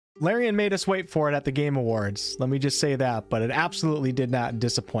Larian made us wait for it at the Game Awards. Let me just say that, but it absolutely did not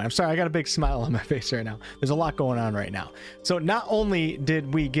disappoint. I'm sorry, I got a big smile on my face right now. There's a lot going on right now. So not only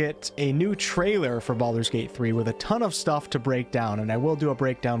did we get a new trailer for Baldur's Gate 3 with a ton of stuff to break down, and I will do a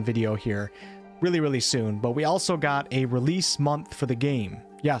breakdown video here really soon, but we also got a release month for the game.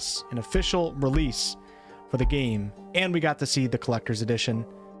 Yes, an official release for the game, and we got to see the collector's edition.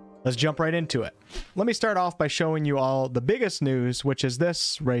 Let's jump right into it. Let me start off by showing you all the biggest news, which is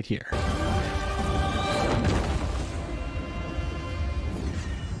this right here.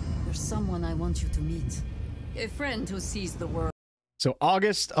 There's someone I want you to meet. A friend who sees the world. So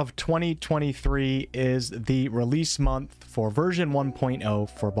August of 2023 is the release month for version 1.0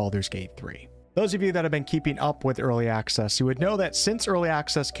 for Baldur's Gate 3. Those of you that have been keeping up with early access, you would know that since early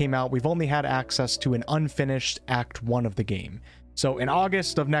access came out, we've only had access to an unfinished Act 1 of the game. So in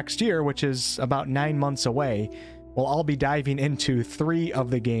August of next year, which is about 9 months away, we'll all be diving into 3 of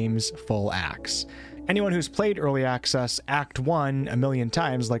the game's full acts. Anyone who's played Early Access Act 1 a million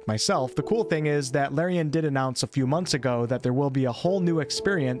times, like myself, the cool thing is that Larian did announce a few months ago that there will be a whole new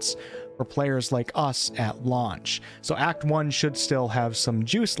experience for players like us at launch. So Act 1 should still have some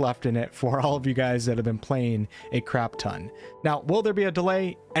juice left in it for all of you guys that have been playing a crap ton. Now, will there be a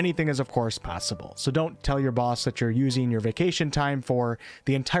delay? Anything is of course possible. So don't tell your boss that you're using your vacation time for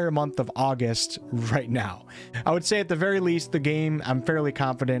the entire month of August right now. I would say at the very least, the game, I'm fairly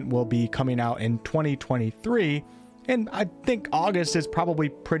confident, will be coming out in 2023. And I think August is probably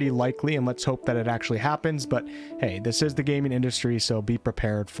pretty likely, and let's hope that it actually happens. But hey, this is the gaming industry, so be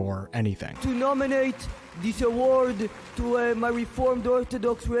prepared for anything. To nominate this award to my Reformed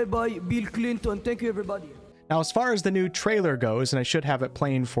Orthodox Rabbi, Bill Clinton. Thank you, everybody. Now, as far as the new trailer goes, and I should have it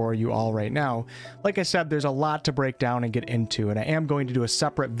playing for you all right now, like I said, there's a lot to break down and get into, and I am going to do a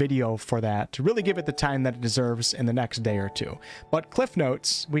separate video for that to really give it the time that it deserves in the next day or two. But Cliff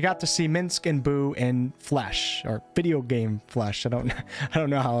Notes, we got to see Minsc and Boo in flesh, or video game flesh. I don't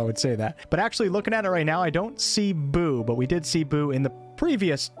know how I would say that. But actually, looking at it right now, I don't see Boo, but we did see Boo in the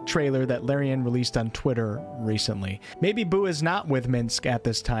previous trailer that Larian released on Twitter recently. Maybe Boo is not with Minsc at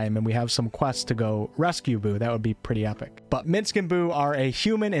this time and we have some quest to go rescue Boo. That would be pretty epic. But Minsc and Boo are a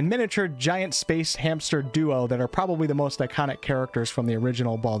human and miniature giant space hamster duo that are probably the most iconic characters from the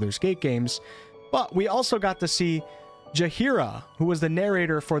original Baldur's Gate games. But we also got to see Jaheira, who was the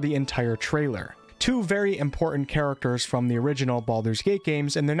narrator for the entire trailer. 2 very important characters from the original Baldur's Gate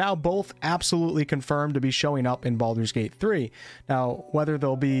games, and they're now both absolutely confirmed to be showing up in Baldur's Gate 3. Now, whether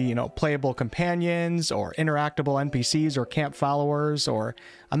they'll be, playable companions or interactable NPCs or camp followers, or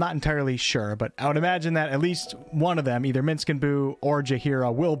I'm not entirely sure, but I would imagine that at least one of them, either Minsc and Boo or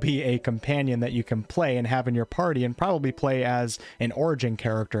Jaheira, will be a companion that you can play and have in your party and probably play as an origin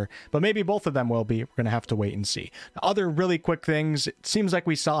character, but maybe both of them will be. We're going to have to wait and see. Other really quick things, it seems like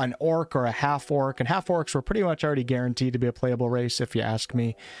we saw an orc or a half-orc, and half-orcs were pretty much already guaranteed to be a playable race, if you ask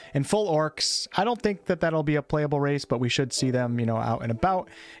me. And full orcs, I don't think that that'll be a playable race, but we should see them, out and about.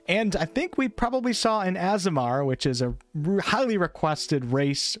 And I think we probably saw an Aasimar, which is a highly requested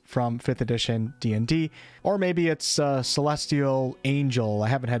race from 5th edition D&D, or maybe it's a Celestial Angel. I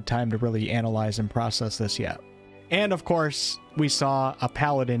haven't had time to really analyze and process this yet. And of course, we saw a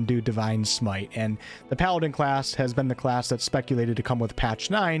Paladin do Divine Smite, and the Paladin class has been the class that's speculated to come with patch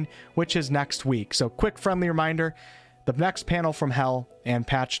 9, which is next week. So quick friendly reminder, the next panel from Hell and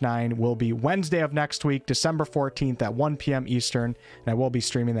patch 9 will be Wednesday of next week, December 14th at 1 p.m. Eastern, and I will be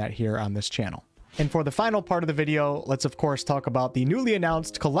streaming that here on this channel. And for the final part of the video, let's of course talk about the newly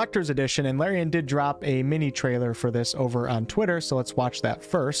announced Collector's Edition, and Larian did drop a mini trailer for this over on Twitter, so let's watch that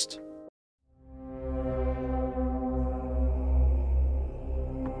first.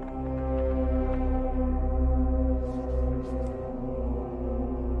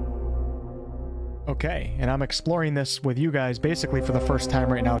 Okay, and I'm exploring this with you guys basically for the first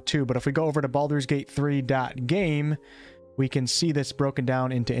time right now too, but if we go over to baldursgate3.game, we can see this broken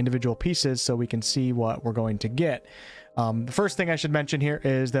down into individual pieces so we can see what we're going to get. The first thing I should mention here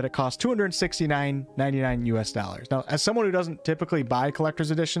is that it costs $269.99 US. Now, as someone who doesn't typically buy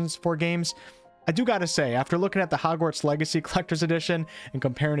collector's editions for games, I do gotta say, after looking at the Hogwarts Legacy Collector's Edition and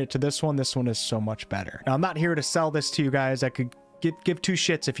comparing it to this one is so much better. Now, I'm not here to sell this to you guys. I could give 2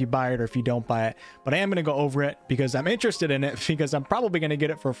 shits if you buy it or if you don't buy it, but I am going to go over it because I'm interested in it, because I'm probably going to get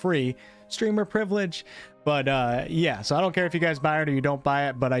it for free. Streamer privilege. But yeah, so I don't care if you guys buy it or you don't buy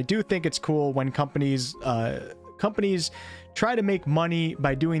it, but I do think it's cool when companies companies try to make money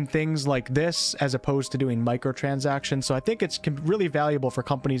by doing things like this as opposed to doing microtransactions. So I think it's really valuable for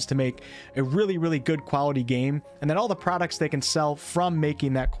companies to make a really, really good quality game, and then all the products they can sell from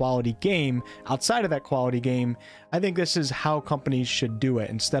making that quality game outside of that quality game. I think this is how companies should do it,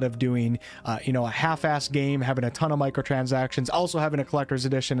 instead of doing, you know, a half-assed game, having a ton of microtransactions, also having a collector's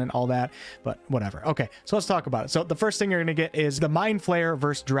edition and all that, but whatever. Okay, so let's talk about it. So the first thing you're going to get is the Mind Flayer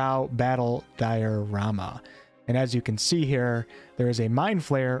versus Drow battle diorama. And as you can see here, there is a Mind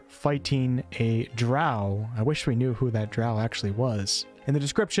Flayer fighting a Drow. I wish we knew who that Drow actually was. And the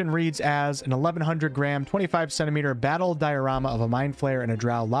description reads as an 1100 gram, 25 centimeter battle diorama of a Mind Flayer and a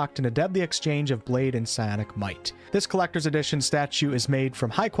Drow locked in a deadly exchange of blade and psionic might. This collector's edition statue is made from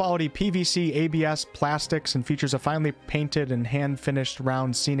high quality PVC, ABS, plastics, and features a finely painted and hand finished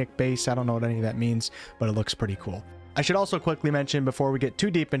round scenic base. I don't know what any of that means, but it looks pretty cool. I should also quickly mention before we get too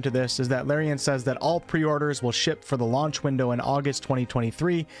deep into this is that Larian says that all pre-orders will ship for the launch window in August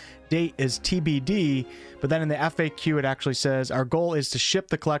 2023. Date is TBD, but then in the FAQ it actually says our goal is to ship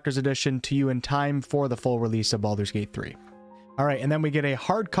the collector's edition to you in time for the full release of Baldur's Gate 3. All right, and then we get a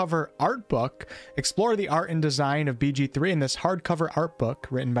hardcover art book. Explore the art and design of BG3 in this hardcover art book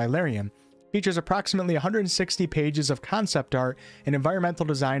written by Larian. Features approximately 160 pages of concept art and environmental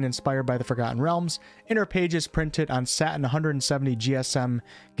design inspired by the Forgotten Realms. Inner pages printed on satin 170 GSM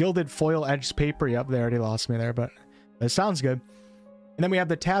gilded foil-edged paper. Yep, they already lost me there, but it sounds good. And then we have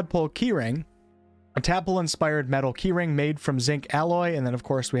the Tadpole keyring, a Tadpole-inspired metal keyring made from zinc alloy. And then, of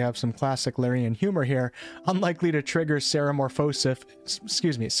course, we have some classic Larian humor here. Unlikely to trigger seramorphosis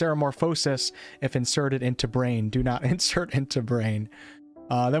if inserted into brain. Do not insert into brain.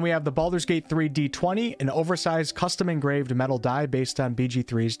 Then we have the Baldur's Gate 3 D20, an oversized custom engraved metal die based on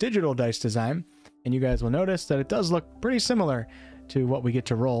BG3's digital dice design. And you guys will notice that it does look pretty similar to what we get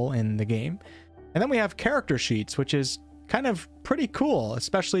to roll in the game. And then we have character sheets, which is kind of pretty cool,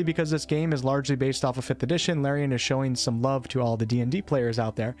 especially because this game is largely based off of 5th edition. Larian is showing some love to all the D&D players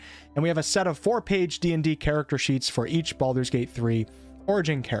out there. And we have a set of 4-page D&D character sheets for each Baldur's Gate 3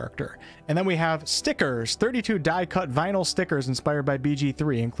 origin character. And then we have stickers, 32 die-cut vinyl stickers inspired by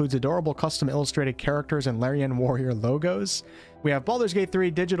BG3, includes adorable custom illustrated characters and Larian warrior logos. We have Baldur's Gate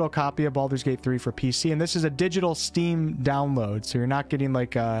 3 digital copy of Baldur's Gate 3 for PC, and this is a digital Steam download, so you're not getting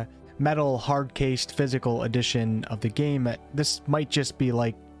like a metal hard-cased physical edition of the game. This might just be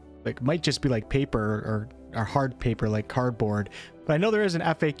like paper or hard paper, like cardboard. But I know there is an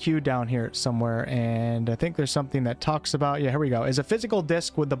FAQ down here somewhere, and I think there's something that talks about, yeah, here we go. Is a physical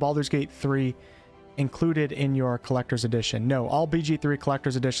disc with the Baldur's Gate 3 included in your collector's edition? No, all BG3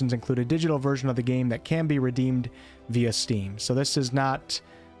 collector's editions include a digital version of the game that can be redeemed via Steam. So this is not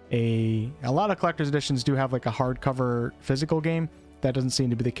a lot of collector's editions do have like a hardcover physical game. That doesn't seem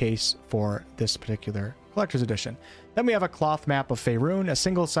to be the case for this particular collector's edition. Then we have a cloth map of Faerun, a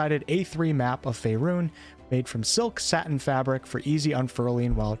single-sided A3 map of Faerun made from silk satin fabric for easy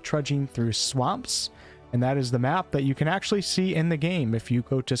unfurling while trudging through swamps. And that is the map that you can actually see in the game if you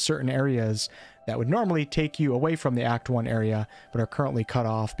go to certain areas that would normally take you away from the Act 1 area, but are currently cut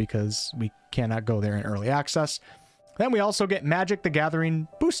off because we cannot go there in early access. Then we also get Magic the Gathering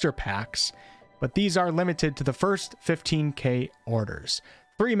booster packs, but these are limited to the first 15k orders.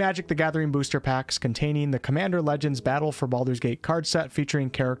 3 Magic the Gathering booster packs containing the Commander Legends Battle for Baldur's Gate card set featuring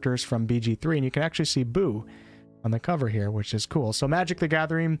characters from BG3, and you can actually see Boo on the cover here, which is cool. So Magic the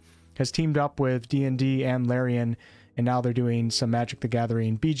Gathering has teamed up with D&D and Larian, and now they're doing some Magic the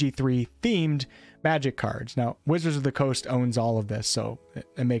Gathering BG3 themed Magic cards. Now, Wizards of the Coast owns all of this, so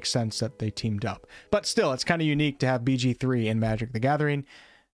it makes sense that they teamed up. But still, it's kind of unique to have BG3 in Magic the Gathering.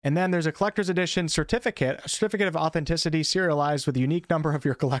 And then there's a collector's edition certificate, a certificate of authenticity serialized with a unique number of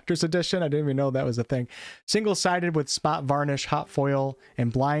your collector's edition. I didn't even know that was a thing. Single-sided with spot varnish, hot foil,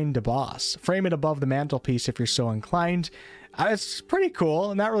 and blind emboss. Frame it above the mantelpiece if you're so inclined. It's pretty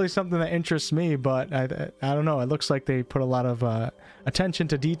cool. Not really something that interests me, but I don't know. It looks like they put a lot of attention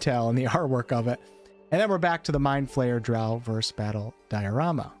to detail in the artwork of it. And then we're back to the Mind Flayer Drow versus Battle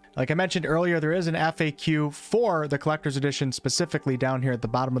diorama. Like I mentioned earlier, there is an FAQ for the collector's edition specifically down here at the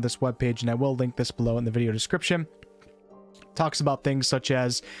bottom of this webpage, and I will link this below in the video description. It talks about things such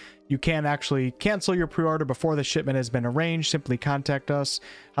as you can actually cancel your pre-order before the shipment has been arranged. Simply contact us.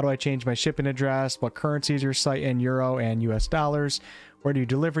 How do I change my shipping address? What currency is your site in? Euro and US dollars. Where do you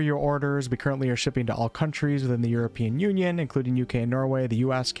deliver your orders? We currently are shipping to all countries within the European Union, including UK and Norway, the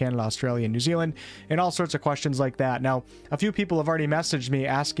US, Canada, Australia, and New Zealand, and all sorts of questions like that. Now, a few people have already messaged me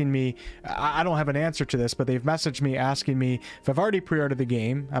asking me, I don't have an answer to this, but they've messaged me asking me if I've already pre-ordered the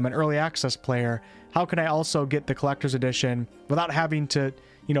game, I'm an early access player, how can I also get the collector's edition without having to,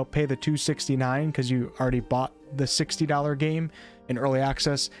 you know, pay the $269 because you already bought the $60 game in early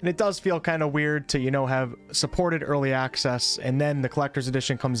access? And it does feel kind of weird to, you know, have supported early access and then the collector's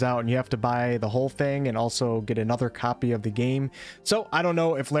edition comes out and you have to buy the whole thing and also get another copy of the game. So I don't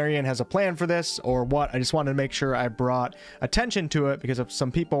know if Larian has a plan for this or what. I just wanted to make sure I brought attention to it because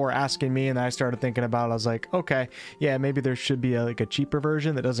some people were asking me, and then I started thinking about it. I was like, okay, yeah, maybe there should be like a cheaper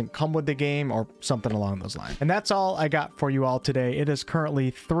version that doesn't come with the game or something along those lines. And that's all I got for you all today. It is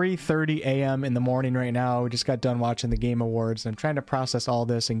currently 3:30 a.m. in the morning right now. We just got done watching the Game Awards, and I'm trying to process all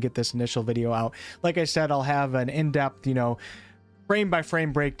this and get this initial video out. Like I said, I'll have an in-depth, you know, frame by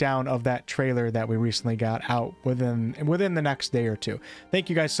frame breakdown of that trailer that we recently got out within the next day or two.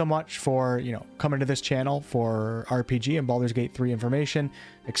 Thank you guys so much for, you know, coming to this channel for RPG and Baldur's Gate 3 information.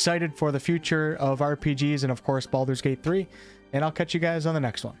 Excited for the future of RPGs and of course Baldur's Gate 3, and I'll catch you guys on the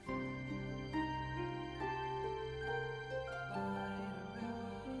next one.